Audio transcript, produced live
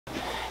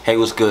Hey,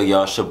 what's good,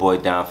 y'all? It's your boy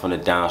Down from the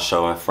Down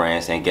Show and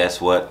friends. And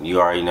guess what? You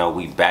already know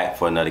we back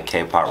for another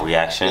K-pop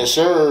reaction. Yes,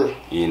 sir.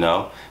 You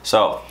know?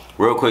 So,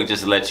 real quick,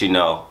 just to let you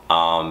know,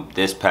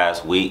 this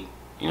past week,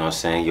 you know what I'm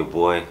saying, your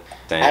boy.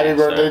 Happy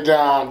birthday,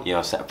 Don. You know what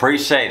I'm saying?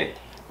 Appreciate it.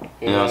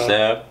 You know what I'm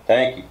saying?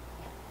 Thank you.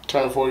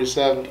 Turned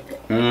 47.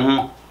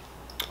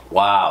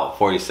 Wow,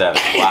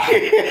 47. Wow.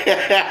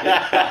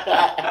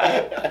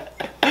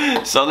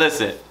 So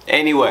listen,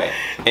 anyway,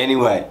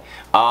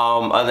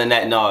 other than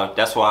that, no,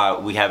 that's why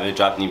we haven't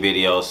dropped any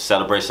videos,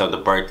 celebration of the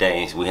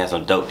birthdays. We had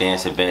some dope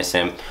dance events,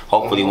 and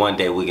hopefully one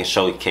day we can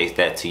showcase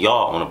that to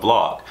y'all on a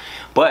vlog.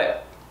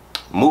 But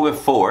moving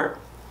forward,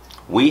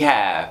 we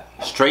have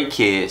Stray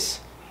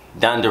Kids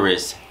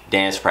Dunderous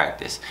dance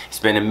practice. It's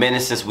been a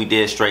minute since we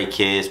did Stray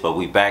Kids, but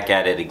we back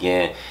at it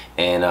again,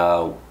 and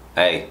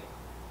hey,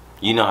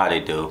 you know how they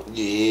do.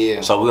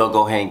 Yeah. So we're gonna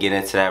go ahead and get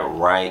into that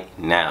right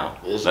now.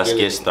 Let's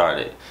get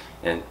started.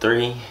 In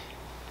 3,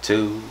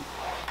 2,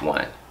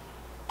 1.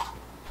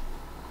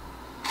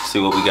 See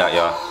what we got,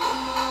 y'all.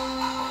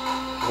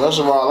 First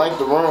of all, I like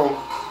the room.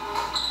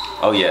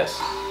 Oh yes.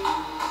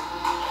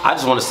 I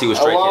just want to see what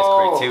Stray Kids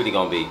creativity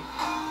gonna be.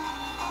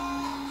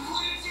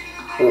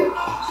 Ooh,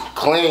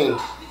 clean.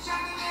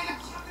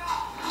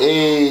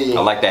 Hey.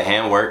 I like that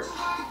handwork.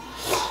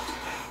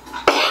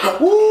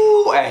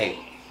 Woo! Hey.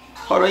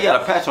 Hold on, you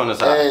got a patch on the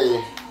side.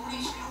 Hey.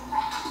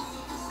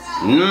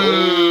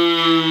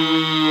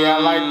 Hey, I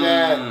like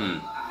that.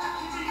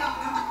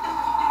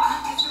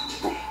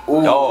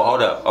 Ooh. Oh,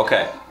 hold up.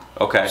 Okay.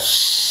 Okay.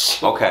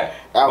 Okay.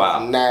 That wow.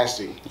 was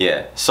nasty.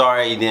 Yeah.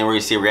 Sorry you didn't really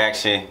see a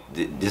reaction.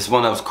 This is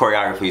one of those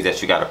choreographies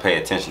that you got to pay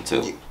attention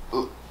to.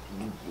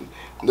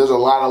 There's a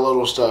lot of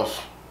little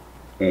stuff.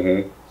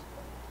 There's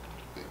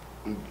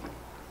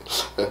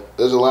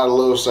a lot of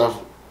little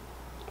stuff.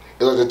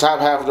 It's like the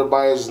top half of the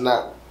body is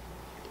not.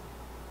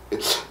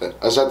 It's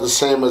not the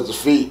same as the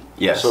feet.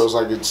 Yes. So it's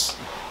like it's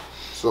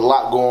a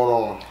lot going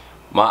on.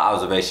 My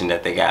observation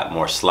that they got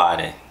more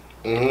sliding.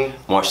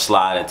 More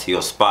sliding to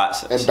your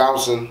spots. And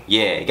bouncing.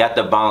 Yeah, it got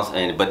the bounce,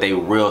 but they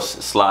real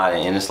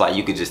sliding, and it's like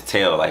you could just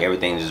tell, like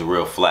everything is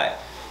real flat.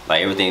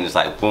 Like everything is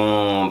like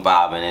boom,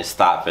 bobbing and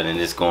stopping and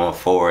it's going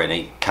forward. And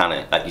they kind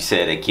of, like you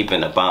said, they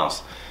keeping the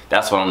bounce.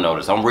 That's what I'm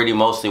noticing. I'm really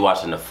mostly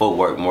watching the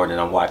footwork more than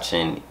I'm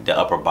watching the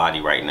upper body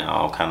right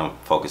now. I'm kind of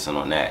focusing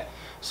on that.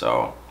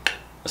 So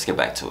let's get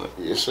back to it.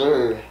 Yes,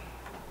 sir.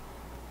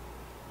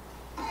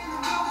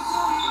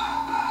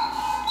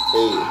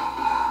 Hey.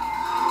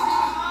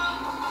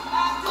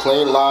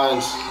 Clean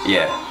lines.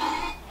 Yeah.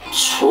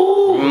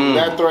 Ooh,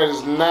 that thread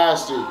is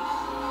nasty.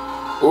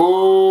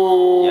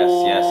 Ooh. Yes,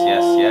 yes,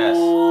 yes, yes.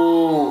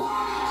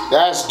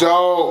 That's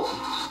dope.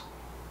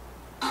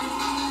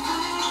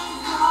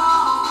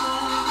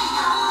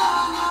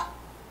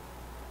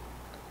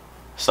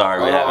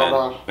 Sorry, we're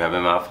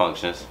having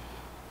malfunctions.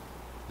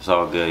 It's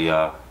all good,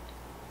 y'all.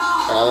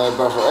 Hey.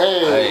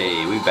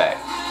 Hey, we back.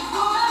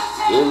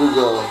 Here we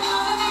go.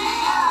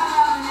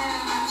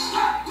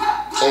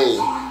 Hey.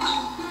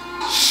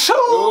 Shoo!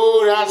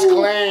 Ooh, that's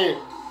clean.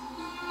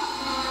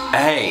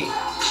 Hey.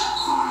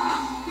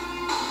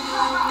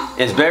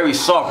 It's very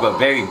soft but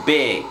very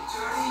big.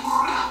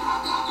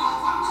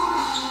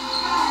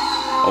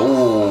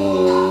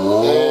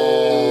 Ooh. Hey.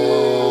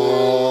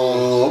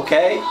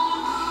 Okay.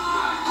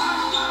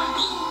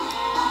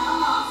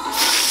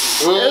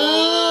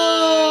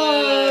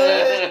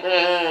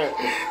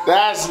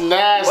 That's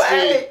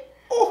nasty.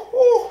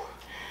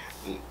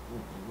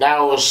 That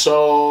was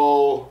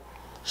so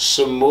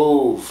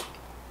smooth.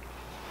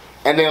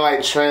 And then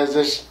like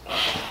transition.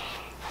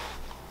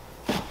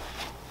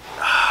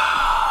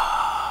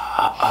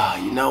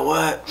 You know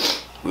what?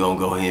 We're gonna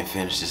go ahead and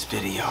finish this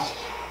video.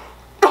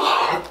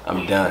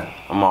 I'm done.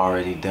 I'm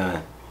already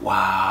done.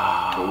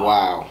 Wow.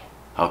 Wow.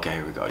 Okay,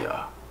 here we go,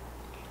 y'all.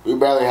 We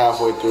barely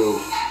halfway through.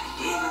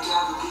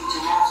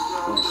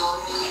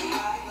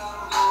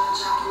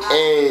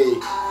 Hey,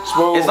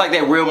 smooth. It's like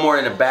they reel more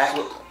in the back,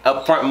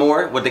 up front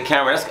more with the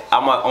camera. I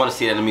want to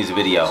see that in the music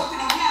video.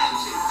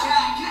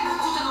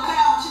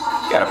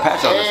 Got a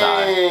patch on the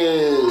side.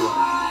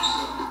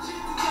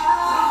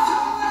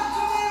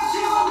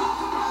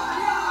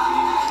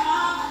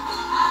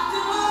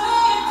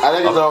 I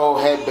think it's the whole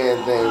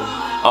headband thing.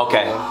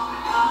 Okay.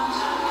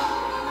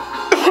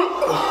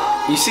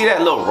 You see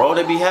that little roll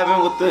they be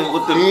having with the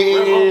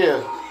yeah.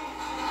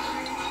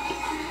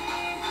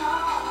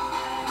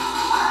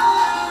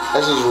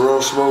 This is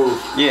real smooth.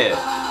 Yeah.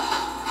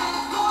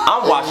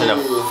 I'm watching the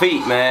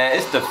feet, man.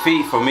 It's the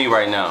feet for me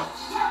right now.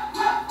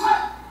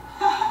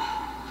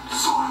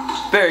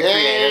 Very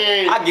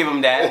creative. I give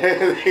them that.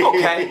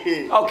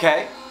 Okay.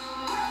 Okay.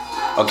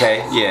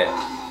 Okay. Yeah.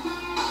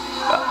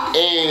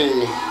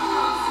 Hey.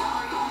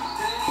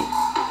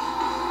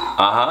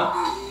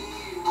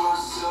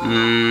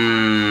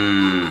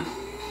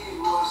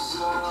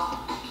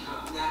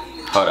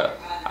 Hold up.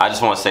 I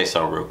just want to say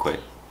something real quick.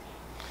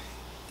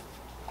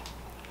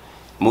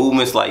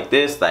 Movements like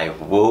this, like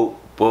whoop,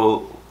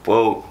 whoop,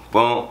 whoop,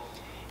 boom.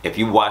 if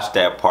you watch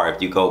that part,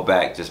 if you go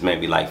back just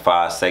maybe like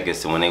 5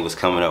 seconds to when they was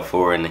coming up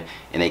for it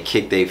and they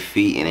kicked their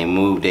feet and they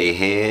moved their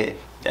head,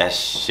 that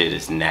shit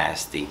is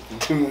nasty.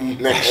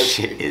 That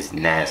shit is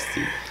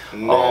nasty.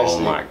 Oh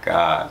my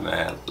God,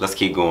 man. Let's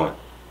keep going.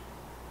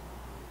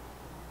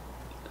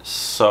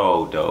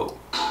 So dope.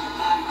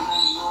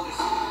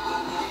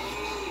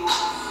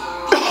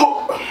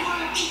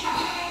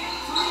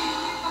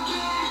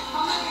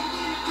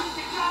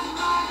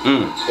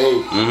 Hey,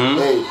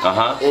 hey,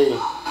 hey.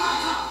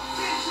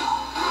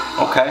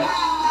 Okay.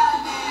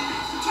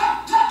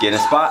 Getting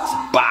spots.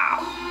 Bow.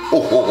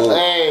 Oh.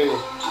 Hey.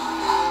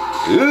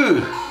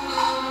 Ew.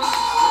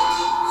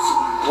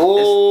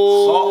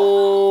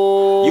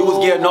 Oh. You was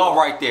getting off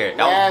right there. That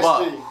Nasty.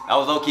 was buck. That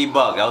was low-key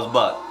buck. That was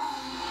buck.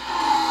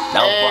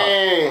 That was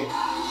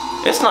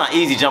buck. It's not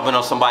easy jumping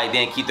on somebody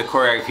then keep the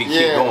choreography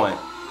keep going.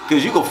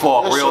 Cause you can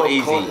fall real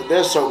easy.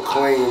 They're so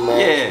clean, man.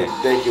 Yeah. It's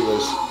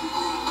ridiculous.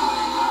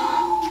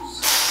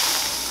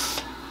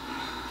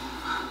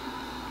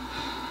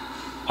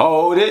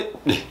 Hold it.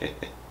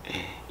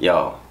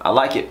 Yo, I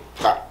like it.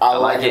 I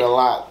like it a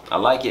lot. I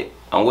like it.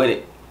 I'm with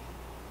it.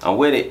 I'm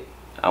with it.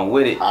 I'm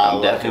with it. I'm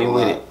definitely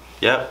with it.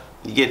 Yep.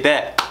 You get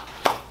that.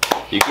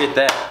 You get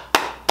that.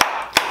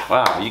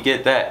 Wow, you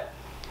get that.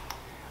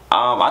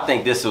 I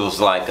think this was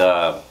like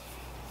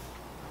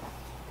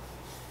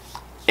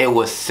it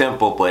was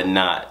simple but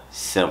not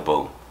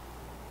simple.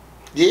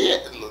 Yeah.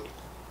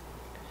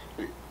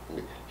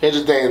 Here's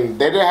the thing.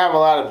 They didn't have a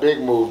lot of big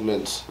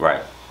movements.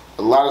 Right.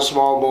 A lot of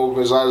small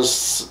movements, a lot of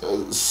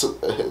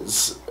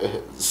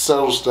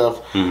subtle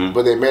stuff,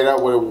 but they made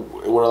up with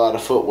a lot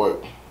of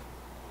footwork.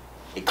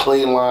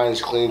 Clean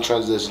lines, clean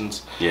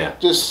transitions. Yeah.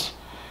 Just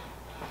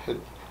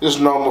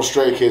normal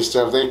Stray Kids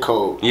stuff. They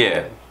cold.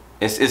 Yeah.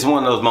 It's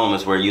one of those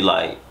moments where you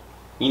like,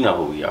 you know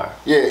who we are.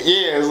 Yeah.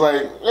 It's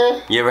like,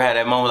 eh. You ever had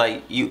that moment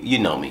like you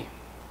know me,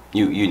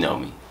 you know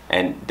me,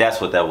 and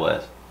that's what that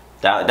was.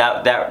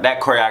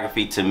 That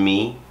choreography to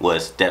me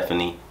was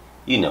definitely,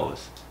 you know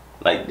us.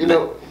 Like,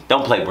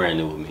 don't play brand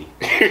new with me.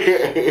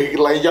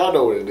 Like, y'all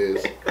know what it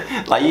is.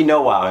 Like, you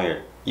know why I'm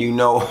here. You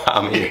know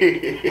I'm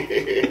here.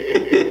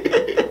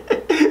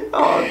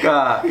 Oh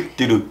God.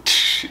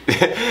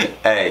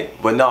 Hey,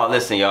 but no,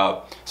 listen,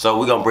 y'all. So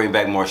we're gonna bring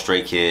back more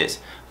Stray Kids.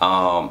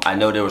 I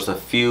know there was a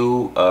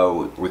few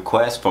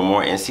requests for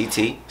more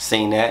NCT.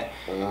 Seen that,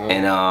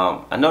 and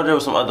I know there were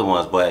some other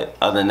ones, but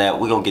other than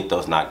that, we're gonna get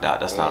those knocked out.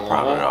 That's not a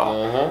problem at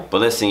all.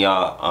 But listen,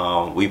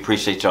 y'all. We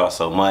appreciate y'all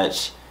so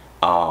much.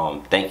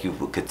 Thank you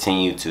for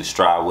continue to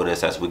strive with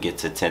us as we get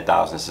to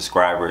 10,000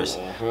 subscribers.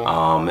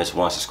 It's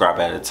one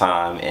subscriber at a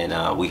time,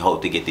 and we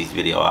hope to get these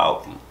videos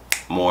out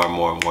more and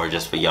more and more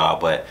just for y'all.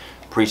 But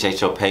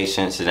appreciate your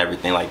patience and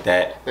everything like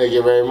that. Thank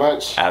you very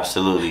much.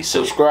 Absolutely.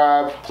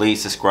 Subscribe.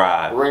 Please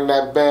subscribe. Ring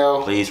that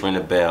bell. Please ring the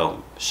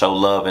bell. Show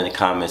love in the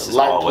comments as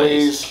like,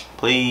 always.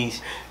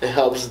 Please. It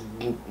helps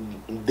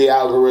the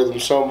algorithm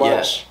so much.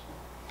 Yes.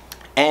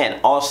 And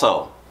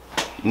also,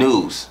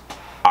 news.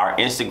 Our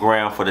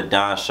Instagram for the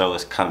Don Show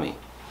is coming.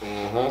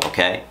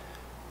 Okay?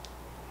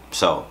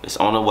 So, it's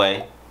on the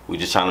way. We're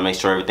just trying to make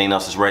sure everything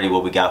else is ready,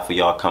 what we got for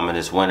y'all coming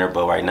this winter.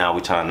 But right now, we're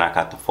trying to knock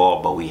out the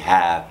fall. But we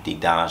have the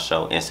Don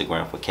Show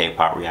Instagram for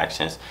K-pop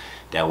reactions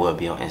that will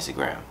be on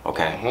Instagram.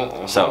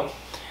 Okay? So,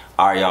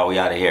 all right, y'all, we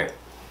out of here.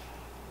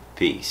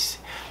 Peace.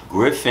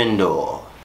 Gryffindor.